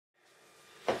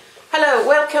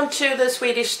Welcome to the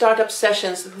Swedish Startup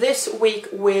Sessions, this week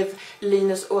with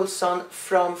Linus Olsson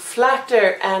from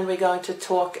Flattr, and we're going to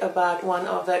talk about one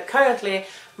of the currently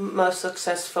most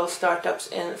successful startups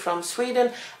from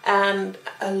Sweden, and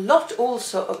a lot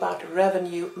also about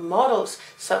revenue models,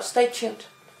 so stay tuned.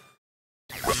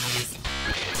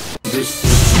 This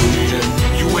is Sweden.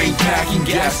 You ain't packing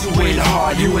gas, you ain't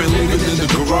hard, you ain't living in the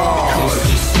garage.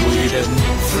 This is Sweden.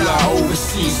 Fly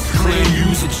overseas, claim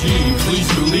use a G. Please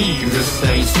believe this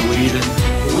ain't Sweden.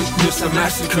 Witness a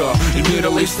massacre in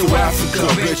Middle East or Africa.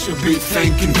 Bet you be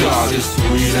thanking God. This is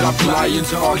Sweden. Stop lying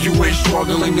to all, you ain't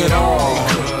struggling at all.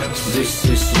 This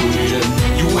is Sweden.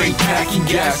 You ain't packing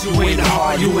gas, you ain't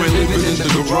hard, you ain't living in the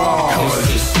garage.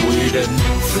 This is Sweden.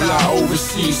 Fly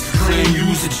overseas, claim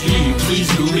use a G.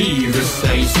 Please believe this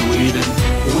ain't Sweden.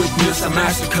 Witness a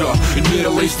massacre in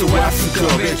Middle East or Africa.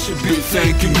 Bet you be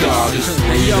thanking God.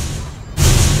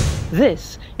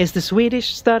 This is the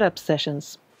Swedish Startup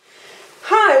Sessions.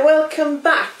 Hi, welcome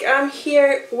back. I'm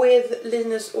here with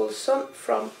Linus Olsson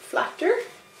from Flattr.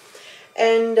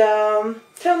 And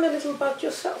tell me a little about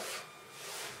yourself.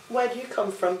 Where do you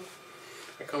come from?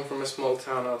 I come from a small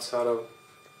town outside of,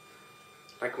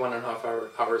 like 1.5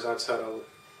 hours outside of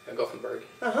Gothenburg.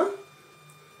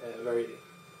 Very,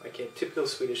 like a typical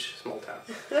Swedish small town.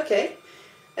 Okay.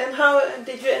 And how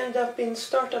did you end up in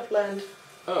startup land?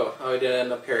 Oh, how did I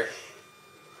end up here?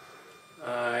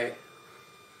 I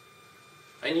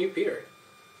knew Peter.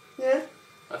 Yeah.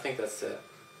 I think that's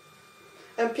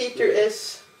And Peter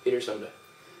is? Peter Sunde.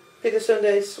 Peter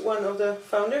Sunde is one of the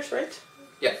founders, right?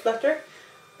 Yeah. Flattr,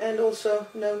 and also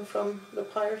known from the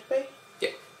Pirate Bay. Yeah,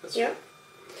 that's yeah. True.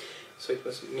 So it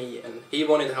was me, and he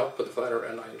wanted help with the Flattr,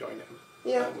 and I joined him.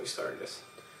 Yeah. And we started this.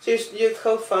 So you're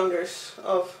co-founders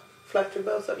of Flattr,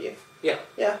 both of you? Yeah.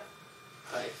 Yeah.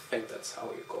 I think that's how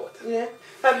you call it. Yeah.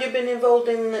 Have you been involved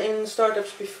in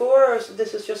startups before, or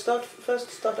this is your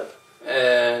first startup?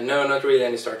 No, not really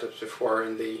any startups before,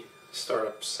 in the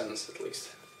startup sense at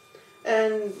least.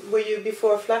 And were you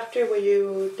before Flattr? Were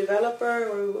you developer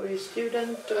or were you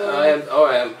student? Or?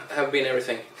 I have been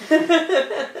everything.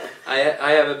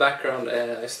 I have a background.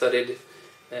 I studied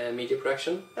media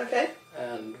production. Okay.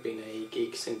 And been a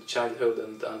geek since childhood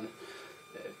and done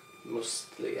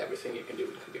mostly everything you can do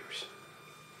with computers.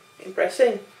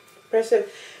 Impressive.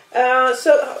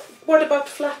 So what about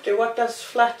Flattr? What does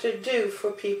Flattr do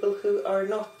for people who are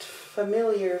not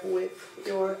familiar with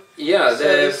your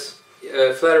service?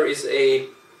 Flattr is a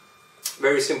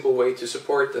very simple way to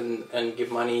support and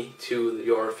give money to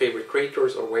your favorite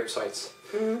creators or websites.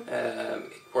 Mm-hmm.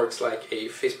 It works like a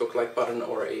Facebook like button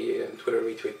or a Twitter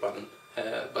retweet button.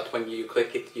 But when you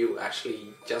click it, you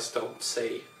actually just don't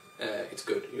say it's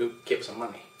good. You give some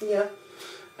money. Yeah.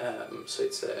 So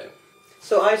it's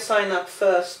So I sign up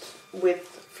first with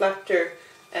Flattr,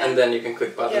 and then you can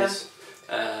click buttons,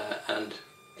 and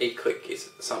a click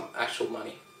is some actual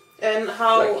money. And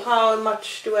how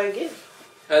much do I give?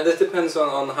 That depends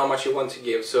on how much you want to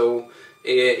give. So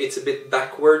it's a bit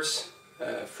backwards.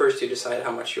 First you decide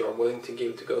how much you are willing to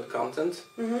give to go to content,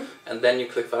 and then you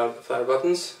click Flattr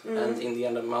buttons, and in the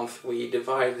end of the month we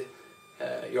divide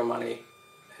your money,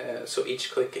 so each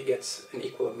click gets an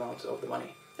equal amount of the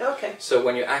money. Okay. So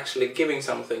when you're actually giving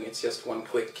something, it's just one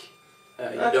click.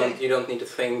 You don't need to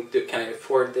think, can I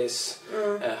afford this?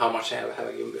 How much have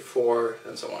I given before,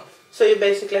 and so on. So you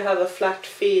basically have a flat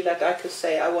fee that I could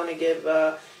say I want to give,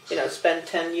 spend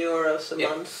 10 euros a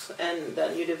month, and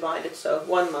then you divide it. So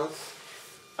 1 month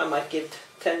I might give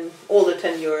all the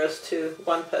 10 euros to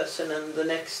one person, and the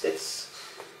next it's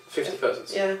 50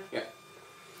 persons. Yeah. Yeah.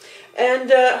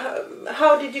 And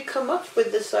how did you come up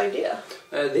with this idea?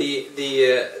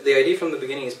 The idea from the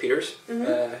beginning is Peter's.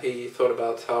 He thought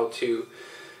about how to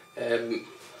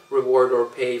reward or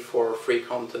pay for free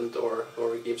content or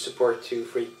give support to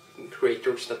free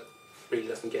creators that really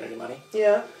doesn't get any money.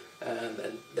 Yeah.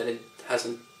 And then it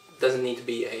doesn't need to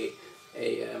be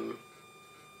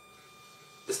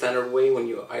the standard way when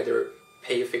you either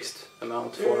pay a fixed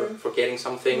amount for getting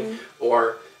something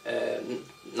or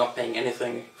not paying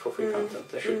anything for free content.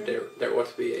 There ought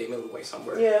to be a middle way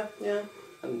somewhere. Yeah, yeah.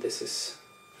 And this is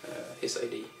his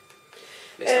idea.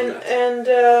 And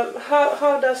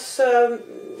how does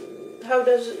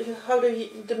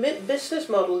the business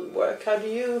model work? How do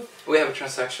you? We have a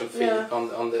transaction fee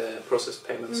on the processed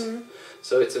payments,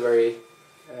 so it's a very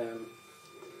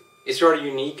it's rather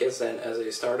unique as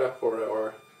a startup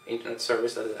or internet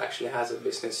service that it actually has a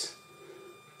business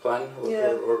plan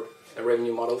or a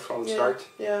revenue model from start.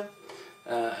 Yeah.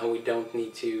 And we don't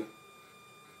need to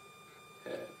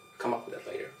come up with that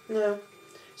later. No.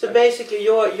 So basically,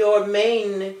 your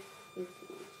main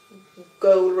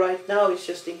goal right now is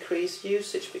just increase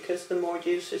usage, because the more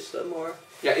usage, the more.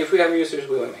 Yeah, if we have users,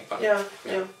 we will make money. Yeah.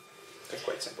 That's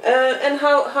quite simple. And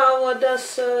how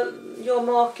does your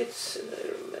markets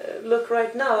look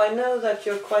right now? I know that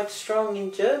you're quite strong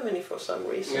in Germany for some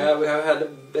reason. Yeah, we have had the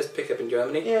best pickup in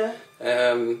Germany. Yeah.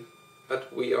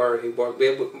 But we are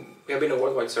we have been a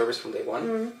worldwide service from day one.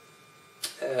 Mm.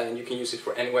 And you can use it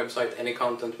for any website, any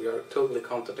content. We are totally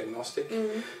content agnostic.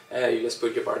 Mm. You just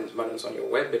put your buttons on your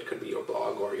web. It could be your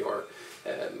blog or your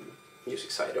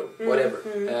music site or whatever.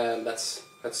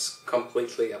 That's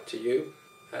completely up to you.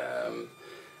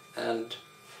 And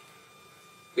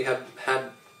we have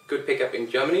had good pickup in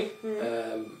Germany,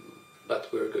 but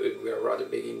we are rather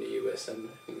big in the US and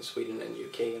in Sweden and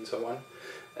UK and so on.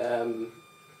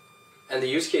 And the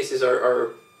use cases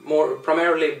are more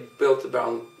primarily built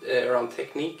around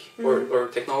technique or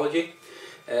technology.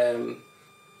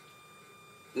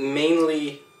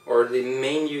 Mainly, or the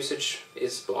main usage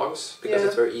is blogs, because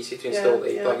it's very easy to install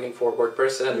a plugin for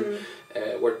WordPress, and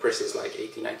WordPress is like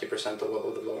 80-90%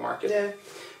 of the blog market. Yeah.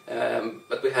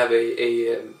 But we have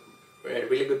a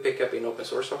really good pickup in open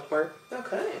source software.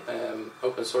 Okay.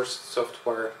 Open source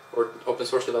software or open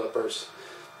source developers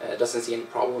doesn't see any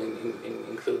problem in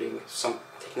including some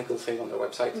technical thing on their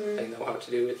website. They know how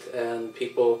to do it, and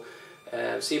people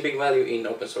see big value in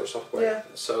open source software. Yeah.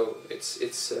 So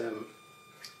it's.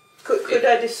 Could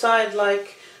I decide,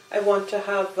 like, I want to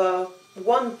have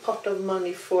one pot of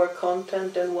money for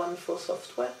content and one for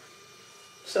software?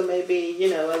 So maybe, you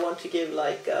know, I want to give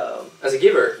like... As a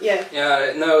giver? Yeah.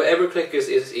 Yeah, no, every click is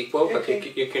equal, but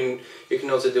Okay. you can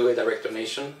also do a direct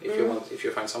donation if you want, if you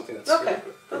find something that's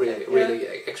really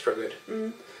extra good.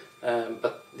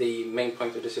 But the main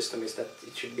point of the system is that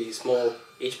it should be small,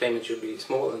 each payment should be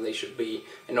small, and they should be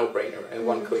a no-brainer, a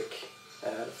one-click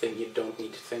thing. You don't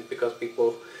need to think, because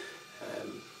people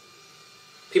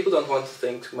don't want to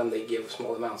think when they give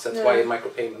small amounts. That's why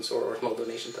micropayments or small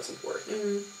donation doesn't work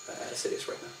as it is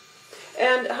right now.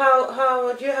 And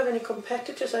how do you have any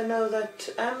competitors? I know that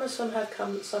Amazon had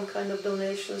some kind of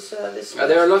donation service.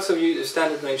 There are lots of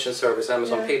standard donation service.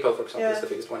 Amazon PayPal, for example, is the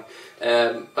biggest one.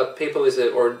 But PayPal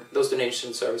those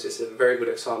donation services is a very good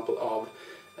example of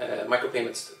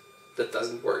micropayments that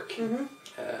doesn't work.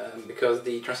 Because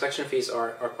the transaction fees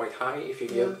are quite high. If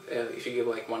you give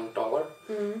like $1,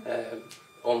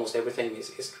 almost everything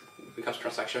becomes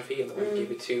transaction fee, and the one you give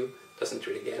it to doesn't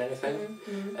really get anything.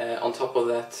 On top of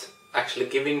that, actually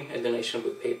giving a donation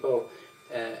with PayPal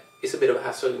is a bit of a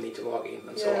hassle. You need to log in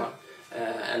and so on.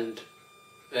 And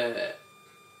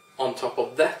on top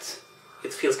of that,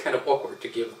 it feels kind of awkward to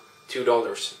give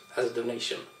 $2 as a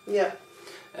donation. Yeah.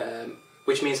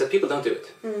 Which means that people don't do it.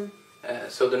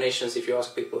 So donations, if you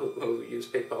ask people who use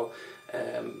PayPal,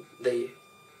 they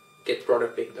get rather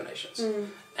big donations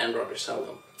and rather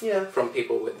seldom from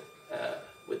people with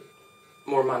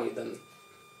more money than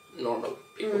normal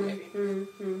people maybe.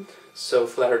 So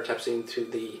Flattr taps into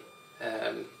the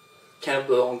kind of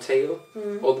the long tail,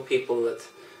 all the people that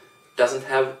doesn't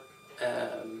have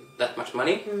that much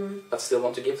money but still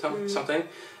want to give something,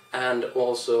 and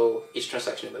also each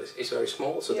transaction is very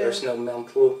small, so there's no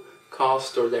mental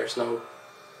cost, or there's no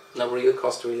real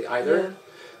cost really either.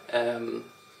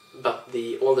 But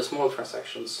all the small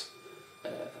transactions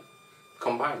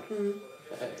combined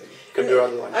could be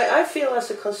rather large. I feel as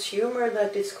a consumer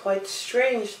that it's quite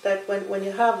strange that when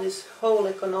you have this whole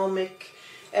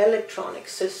electronic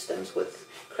systems with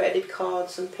credit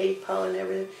cards and PayPal and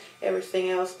everything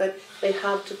else, that they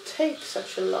have to take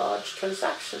such a large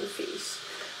transaction fees.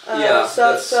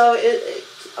 So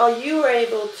are you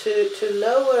able to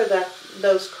lower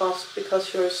those costs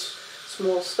because you're a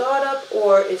small startup,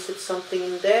 or is it something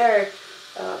in their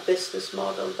business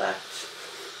model that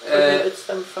prohibits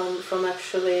them from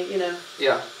actually, you know?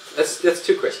 Yeah, that's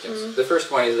two questions. The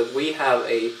first one is that we have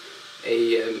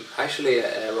actually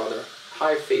a rather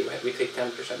high fee. We take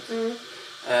 10%.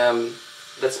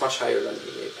 That's much higher than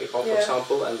PayPal, for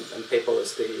example, and PayPal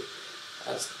is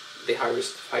the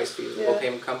highest fee of all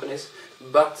payment companies.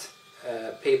 But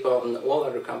PayPal and all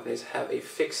other companies have a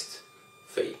fixed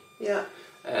fee.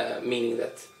 Meaning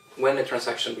that when a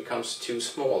transaction becomes too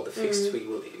small, the fixed fee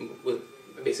will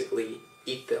basically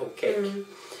eat the whole cake.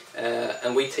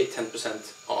 And we take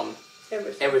 10% on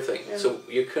everything. So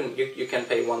you can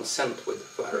pay 1 cent with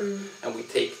Flattr, and we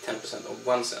take 10% of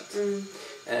 1 cent.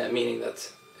 Meaning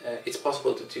that it's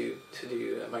possible to do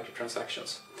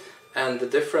microtransactions. And the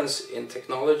difference in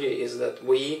technology is that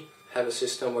we have a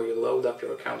system where you load up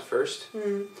your account first,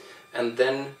 and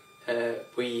then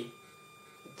we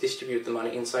distribute the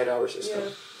money inside our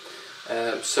system.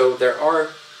 So there are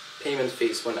payment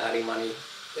fees when adding money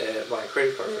via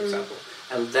credit card, for example,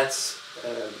 and that's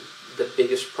the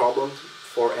biggest problem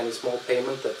for any small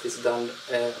payment that is done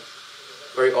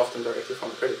very often directly from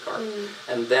a credit card.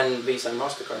 And then Visa and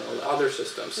MasterCard and all the other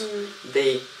systems,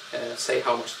 they say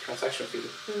how much the transaction fee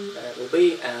will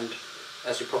be, and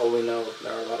as you probably know,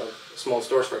 there are a lot of small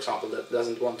stores, for example, that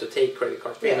doesn't want to take credit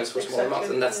card payments for small amounts,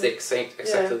 and that's the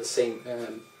exactly the same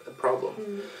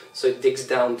problem. So it digs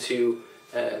down to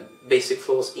basic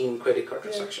flaws in credit card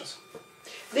transactions.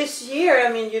 This year,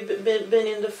 I mean, you've been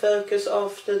in the focus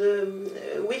after the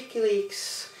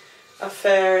WikiLeaks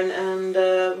affair, and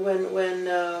when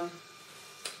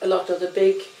a lot of the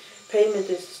big payment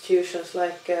institutions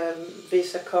like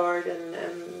Visa card and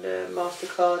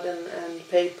MasterCard and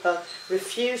PayPal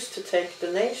refused to take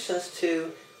donations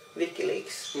to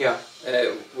WikiLeaks. Yeah,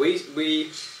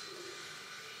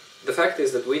 the fact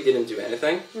is that we didn't do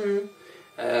anything,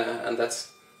 and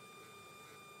that's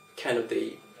kind of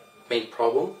the main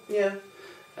problem. Yeah.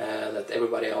 That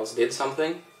everybody else did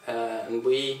something, and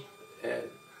we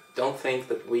don't think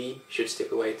that we should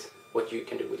stipulate what you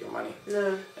can do with your money.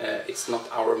 No. It's not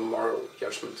our moral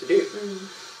judgment to do.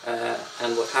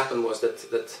 And what happened was that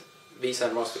Visa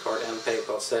and MasterCard and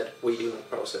PayPal said we do not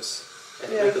process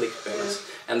WikiLeaks payments,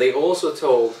 and they also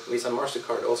told Visa and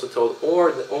MasterCard also told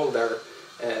all their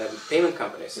payment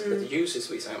companies that uses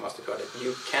Visa and MasterCard that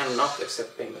you cannot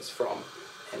accept payments from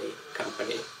any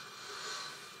company.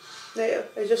 Yeah,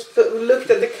 I just looked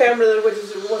at the camera.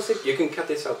 Was it? You can cut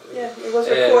this out. Yeah, it was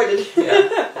recorded.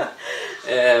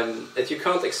 That you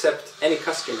can't accept any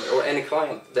customer or any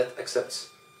client that accepts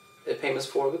payments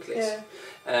for WikiLeaks.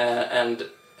 And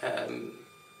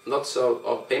lots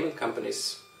of payment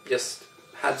companies just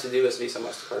had to do as Visa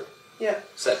MasterCard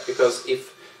said, because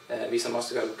if Visa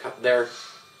MasterCard would cut their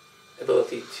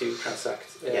ability to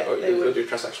transact or do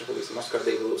transaction for Visa MasterCard,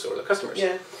 they will lose all the customers.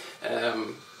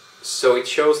 So it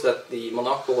shows that the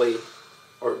monopoly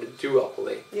or the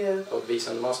duopoly of Visa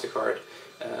and MasterCard,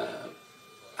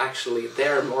 actually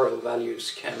their moral values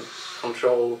can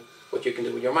control what you can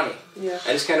do with your money.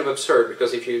 And it's kind of absurd,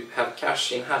 because if you have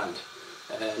cash in hand,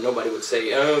 nobody would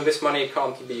say, oh, this money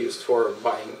can't be used for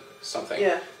buying something.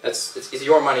 It's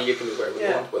your money, you can do whatever you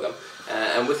want with them.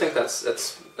 And we think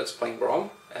that's plain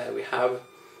wrong. We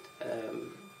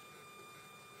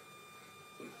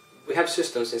have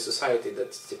systems in society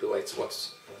that stipulates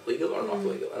what's legal or not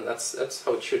legal, and that's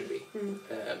how it should be.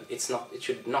 It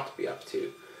should not be up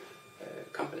to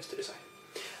companies to decide.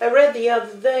 I read the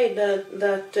other day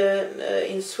that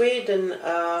in Sweden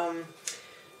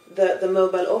the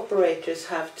mobile operators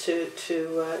have to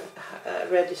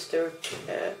register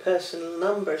personal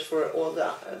numbers for all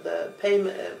the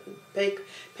payment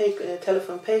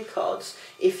telephone pay cards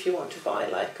if you want to buy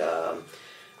like a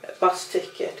bus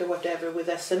ticket or whatever with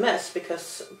SMS,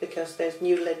 because there's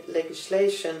new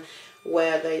legislation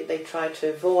where they try to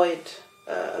avoid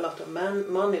a lot of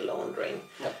money laundering.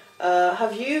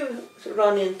 Have you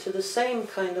run into the same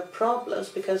kind of problems?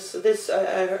 Because this,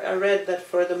 I read that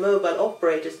for the mobile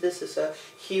operators this is a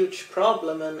huge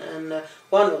problem, and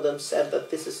one of them said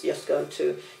that this is just going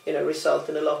to result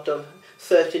in a lot of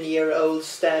 13-year-olds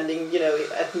standing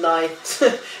at night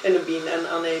and being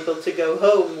unable to go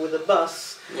home with a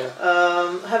bus.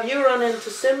 Have you run into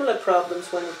similar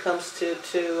problems when it comes to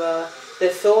the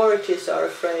authorities are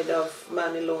afraid of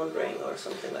money laundering or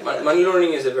something like that? Money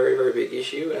laundering is a very, very big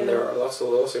issue, and there are lots of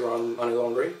laws around money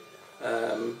laundering,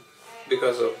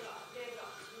 because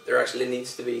there actually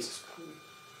needs to be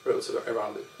rules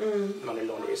around it. Money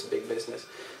laundering is a big business,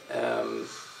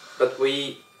 but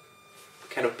we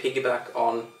kind of piggyback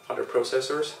on other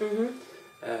processors,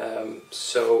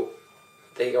 so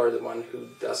they are the one who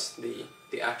does the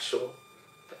actual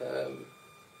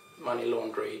money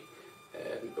laundering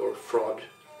or fraud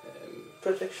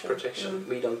protection.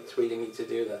 We don't really need to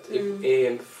do that.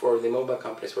 If for the mobile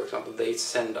companies, for example, they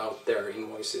send out their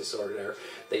invoices or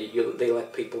they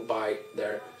let people buy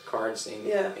their cards in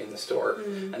the store,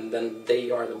 and then they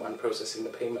are the one processing the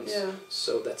payments.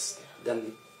 So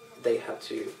then they have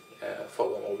to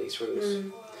follow all these rules.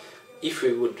 If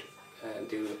we would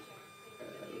do.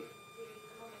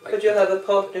 But you have a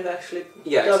partner who actually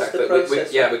does exactly. the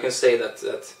process. We can say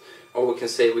that, or we can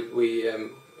say we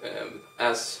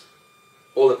as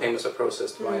all the payments are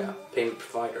processed via payment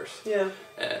providers.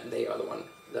 They are the one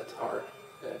that are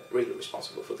really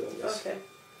responsible for doing this. Okay.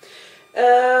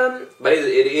 But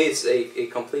it is a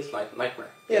complete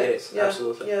nightmare. It is,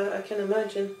 absolutely. Yeah, I can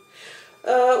imagine.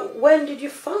 When did you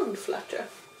found Flattr?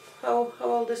 How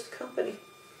old is the company?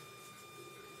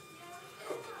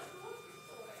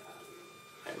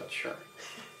 I'm not sure.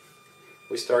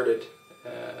 We started,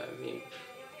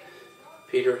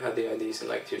 Peter had the ideas in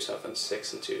like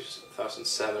 2006 and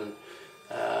 2007,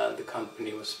 The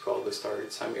company was probably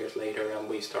started some years later, and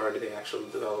we started the actual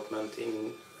development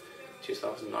in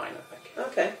 2009, I think.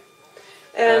 Okay.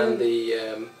 And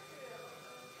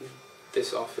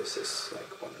this office is like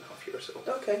 1.5 years old.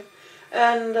 Okay.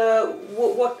 And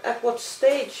what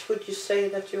stage would you say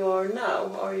that you are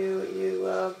now? Are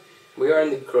you? We are in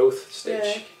the growth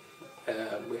stage.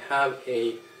 Yeah. We have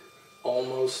a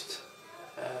almost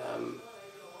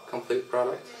complete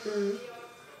product.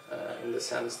 In the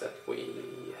sense that we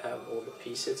have all the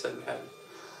pieces and we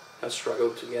have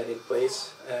struggled to get in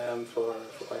place for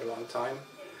quite a long time,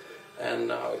 and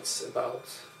now it's about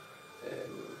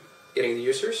getting the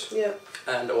users,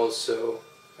 and also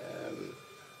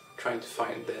trying to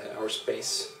find our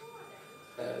space,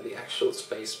 the actual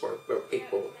space where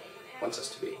people want us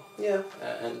to be,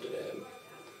 and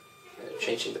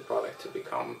changing the product to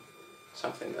become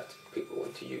something that people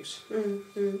want to use.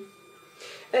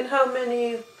 And how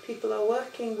many people are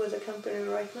working with the company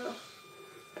right now?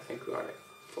 I think we are like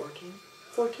 14.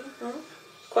 14?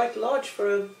 Quite large for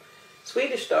a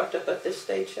Swedish startup at this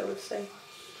stage, I would say.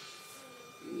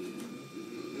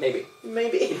 Maybe.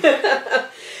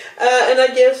 And I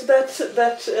guess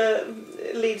that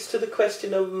leads to the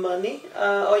question of money.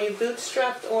 Are you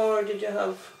bootstrapped, or do you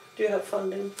have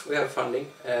funding? We have funding.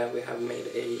 We have made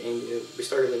we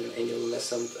started with an angel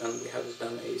investment, and we have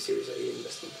done a Series A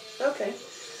investment. Okay.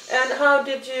 And how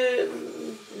did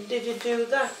you do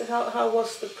that? How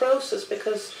was the process?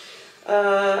 Because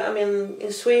I mean,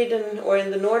 in Sweden or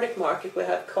in the Nordic market, we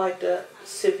have quite a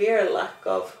severe lack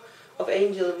of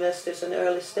angel investors and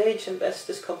early stage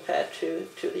investors compared to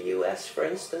the US, for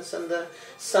instance, and the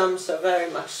sums are very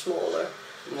much smaller.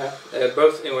 Yeah,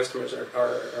 both investments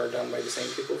are done by the same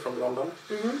people from London.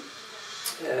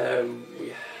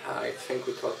 I think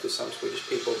we talked to some Swedish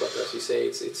people, but as you say,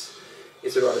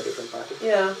 it's a rather different market.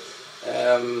 Yeah.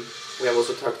 We have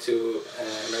also talked to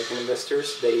American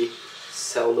investors. They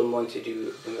seldom want to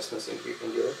do investments in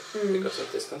Europe because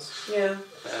of distance. Yeah.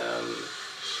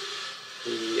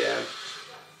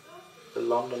 The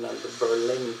London and the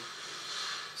Berlin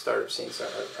startup scenes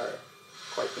are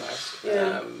quite nice.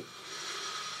 Yeah.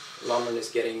 London is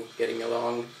getting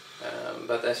along,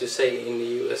 but as you say, in the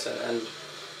US and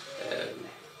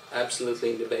absolutely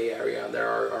in the Bay Area, there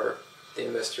are the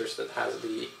investors that has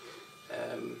the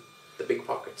big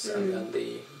pockets and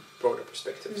the broader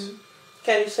perspectives.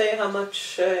 Can you say how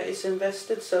much is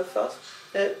invested so far?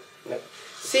 No.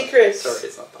 Secrets. Sorry,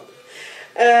 it's not public.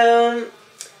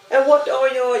 And what are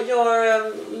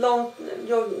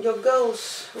your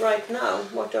goals right now?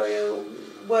 What are you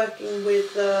working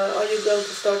with? Are you going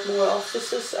to start more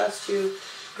offices as you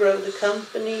grow the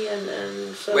company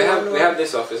and so on? We have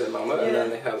this office in Malmö, and then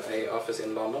they have a office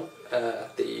in London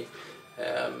at the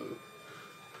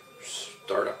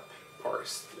startup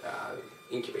parks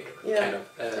incubator kind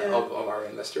of our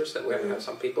investors that we have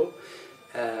some people.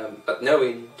 But no,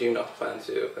 we do not plan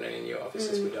to open any new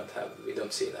offices. We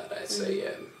don't see that as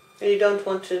a. And you don't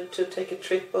want to take a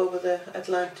trip over the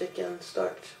Atlantic and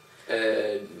start.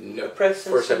 No, presence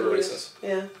for several reasons.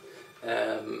 Yeah.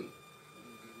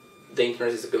 The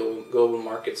internet is a global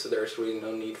market, so there's really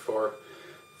no need for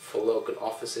local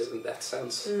offices in that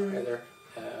sense either.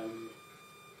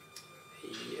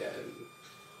 The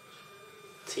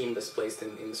team that's placed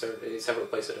in several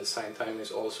places at the same time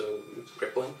is also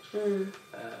crippling,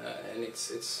 and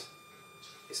it's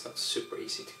not super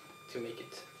easy to make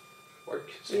it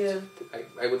work. So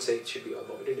I would say it should be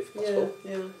avoided if possible.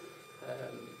 Yeah.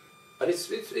 But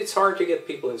it's hard to get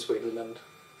people in Sweden and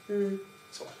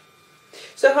so on.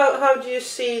 So how do you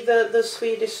see the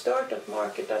Swedish startup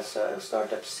market as a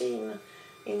startup scene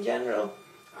in general?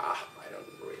 I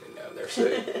don't really know.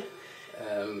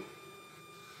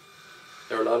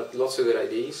 There are lots of good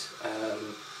ideas.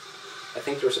 I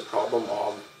think there's a problem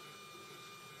of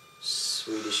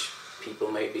Swedish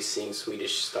people maybe seeing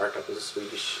Swedish startup as a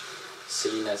Swedish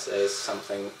scene as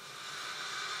something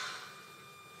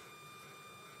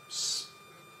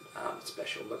not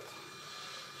special, but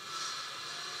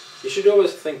you should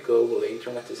always think globally.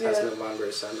 Internet has no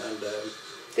boundaries, and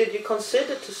did you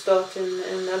consider to start in?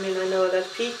 I mean, I know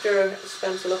that Peter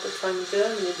spends a lot of time in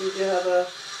Germany. Did you have a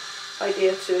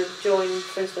idea to join,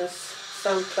 for instance,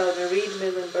 SoundCloud and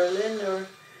Readmill in Berlin, or?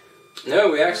 No,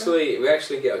 we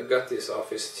actually got this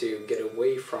office to get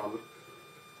away from,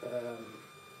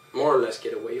 more or less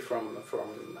get away from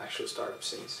actual startup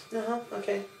scenes.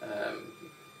 Okay.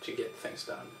 To get things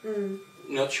done.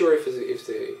 Not sure if it's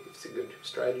a good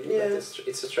strategy, but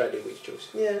it's a strategy we chose.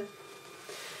 Yeah.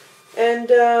 And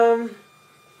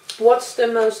what's the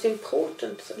most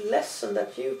important lesson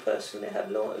that you personally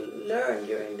have learned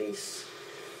during these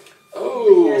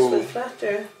years with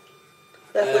Flattr?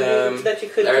 that would be, that you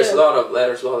could there's do?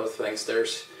 There's a lot of things.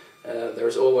 There's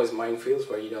always minefields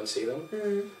where you don't see them.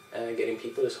 Getting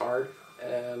people is hard.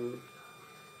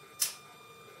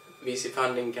 VC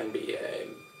funding can be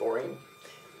boring.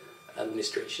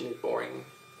 Administration is boring.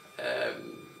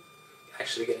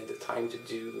 Actually getting the time to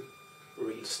do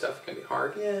real stuff can be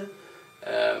hard. Yeah.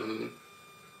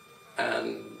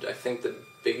 And I think the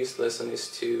biggest lesson is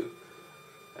to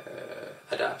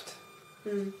adapt.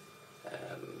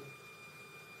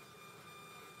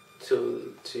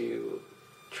 To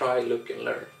try, look and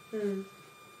learn.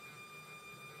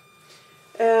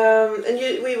 And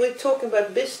we were talking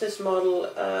about business model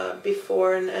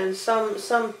before, and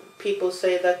some people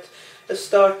say that a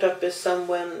startup is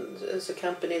a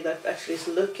company that actually is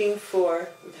looking for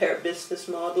their business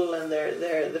model and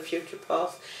the future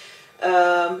path.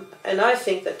 And I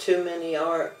think that too many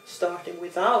are starting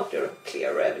without a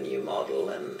clear revenue model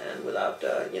and without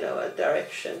a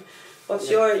direction. What's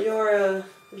your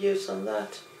views on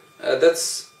that? I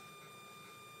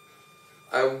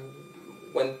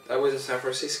was in San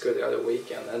Francisco the other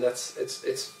weekend, and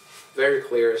it's very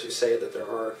clear, as you say, that there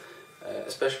are,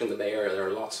 especially in the Bay Area, there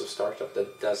are lots of startups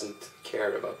that doesn't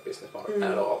care about business model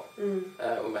at all.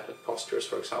 We met with Posters,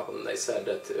 for example, and they said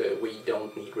that we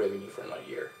don't need revenue for another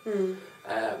year.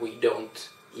 We don't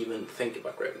even think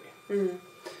about revenue.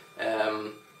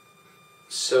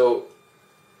 So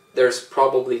there's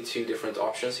probably two different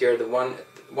options here. The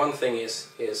one thing is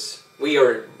we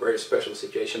are in a very special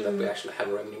situation that we actually have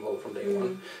a revenue model from day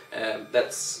one.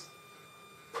 That's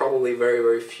probably very,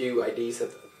 very few ideas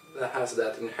that has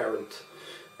that inherent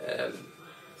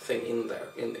thing in there,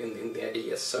 in the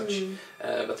idea as such.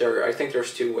 But I think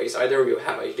there's two ways. Either you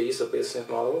have ideas of business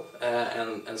model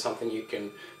and something you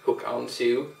can hook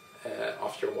onto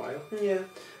after a while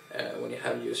when you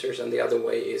have users, and the other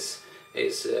way is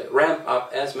ramp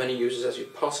up as many users as you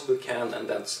possibly can, and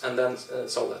then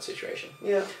solve that situation.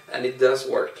 And it does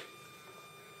work.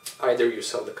 Either you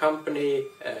sell the company.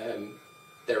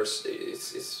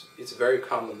 It's very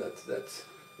common that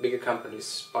bigger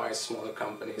companies buy smaller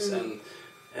companies, and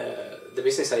the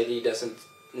business idea doesn't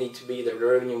need to be there. The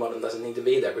revenue model doesn't need to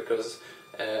be there because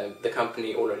the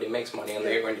company already makes money, and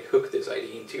they're going to hook this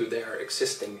idea into their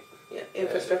existing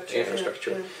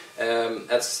infrastructure.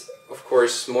 That's of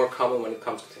course more common when it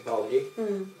comes to technology.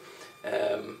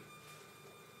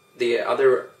 The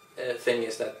other thing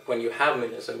is that when you have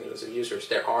millions and millions of users,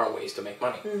 there are ways to make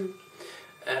money.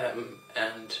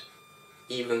 And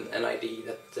even an ID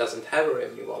that doesn't have a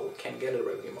revenue model can get a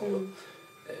revenue model.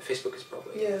 Facebook is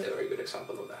probably a very good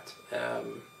example of that.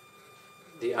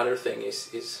 The other thing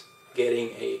is getting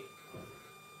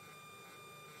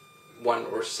one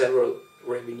or several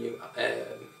revenue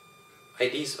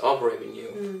ideas of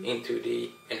revenue into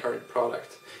the inherent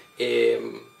product.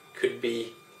 Could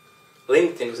be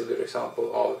LinkedIn is a good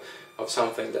example of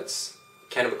something that's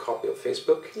kind of a copy of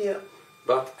Facebook.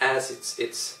 But as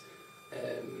it's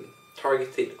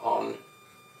targeted on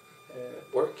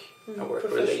work and work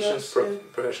relations,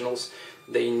 professionals,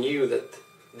 they knew that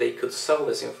they could sell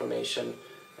this information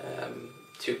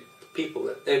to people,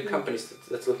 companies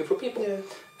that's looking for people,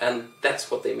 and that's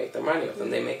what they make their money of,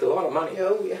 and they make a lot of money.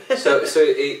 So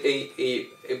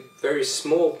a very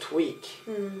small tweak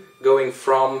going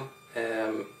from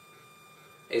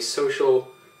a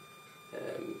social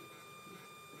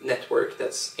network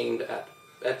that's aimed at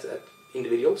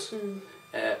individuals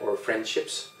or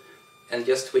friendships, and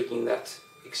just tweaking that,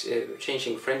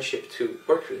 changing friendship to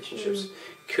work relationships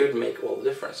could make all the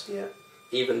difference.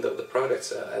 Even though the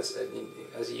products as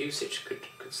a usage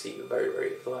could seem very,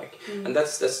 very alike. And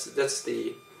that's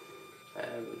the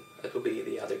that would be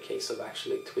the other case of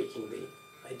actually tweaking the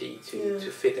ID to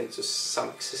fit into some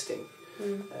existing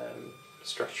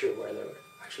structure where there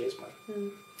actually is money.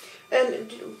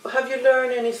 And have you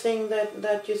learned anything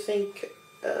that you think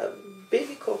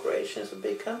big corporations or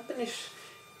big companies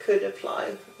could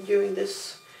apply during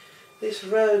this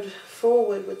road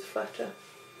forward with Flattr?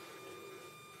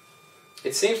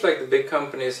 It seems like the big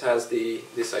companies has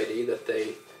this idea that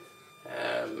they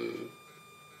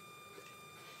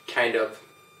kind of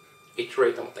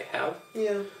iterate on what they have,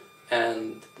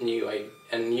 and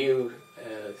new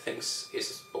things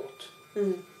is bought.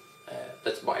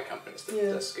 Let's buy companies.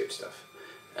 That's good stuff,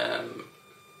 and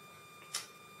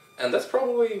that's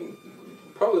probably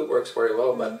works very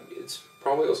well, but it's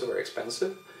probably also very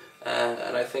expensive,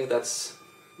 and I think that's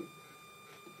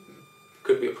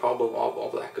could be a problem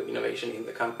of lack of innovation in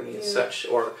the company as such,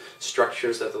 or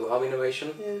structures that allow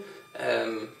innovation.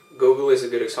 Google is a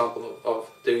good example of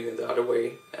doing it the other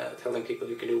way, telling people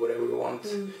you can do whatever you want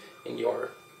in your,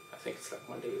 I think it's like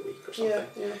 1 day a week or something.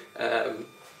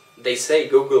 they say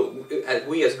Google,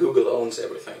 we as Google owns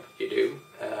everything you do,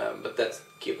 but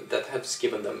that has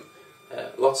given them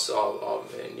lots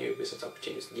of new business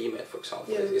opportunities. Gmail, for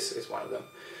example, is one of them.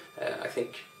 I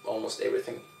think almost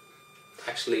everything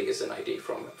actually is an idea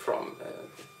from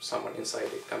someone inside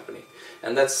the company,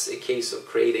 and that's a case of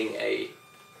creating a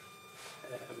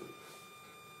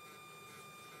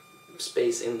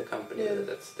space in the company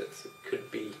that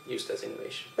could be used as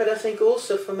innovation. But I think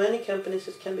also for many companies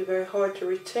it can be very hard to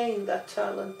retain that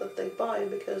talent that they buy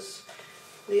because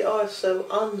they are so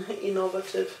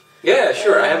uninnovative. Yeah,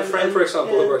 sure. I have a friend, for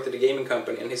example, who worked at a gaming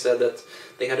company, and he said that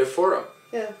they had a forum.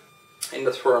 Yeah. In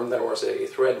that forum there was a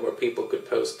thread where people could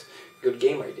post good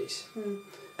game ideas.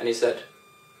 And he said,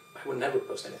 I would never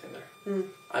post anything there.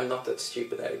 I'm not that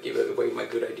stupid that I give away my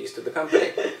good ideas to the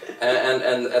company.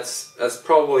 and that's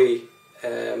probably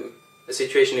a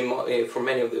situation for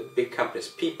many of the big companies.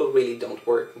 People really don't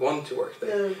want to work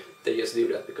there. No. They just do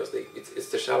that because it's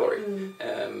their salary.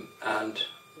 And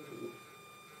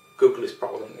Google is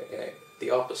probably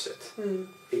the opposite.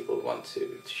 People want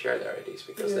to share their ideas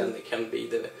because then they can be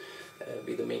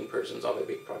the main persons of a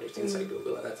big project inside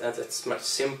Google, and that's much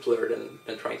simpler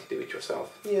than trying to do it yourself.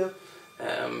 Yeah.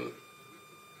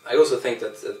 I also think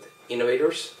that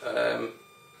innovators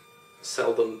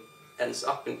seldom ends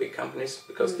up in big companies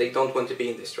because they don't want to be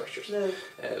in these structures. No.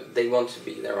 They want to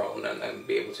be their own and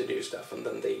be able to do stuff, and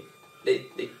then they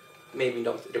maybe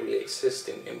don't really exist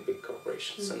in big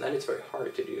corporations, and then it's very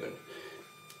hard to do and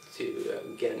to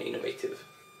get an innovative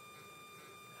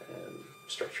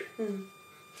structure.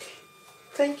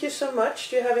 Thank you so much.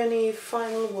 Do you have any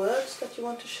final words that you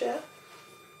want to share?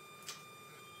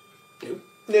 No.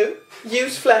 No?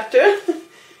 Use Flattr.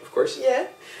 Of course. Yeah.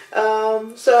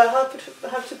 So I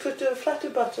have to put a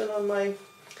Flattr button on my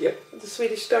the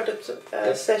Swedish startup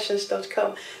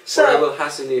sessions.com. So or I will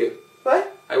hassle you.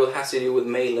 What? I will hassle you with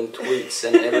mail and tweets,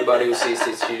 and everybody who sees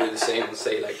this, you do the same and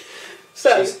say like,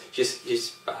 so,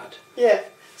 she's bad. Yeah.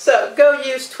 So go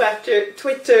use Twitter.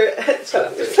 Flattr.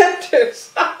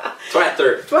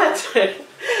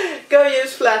 Go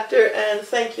use Flattr, and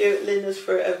thank you, Linus,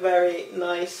 for a very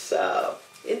nice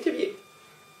interview.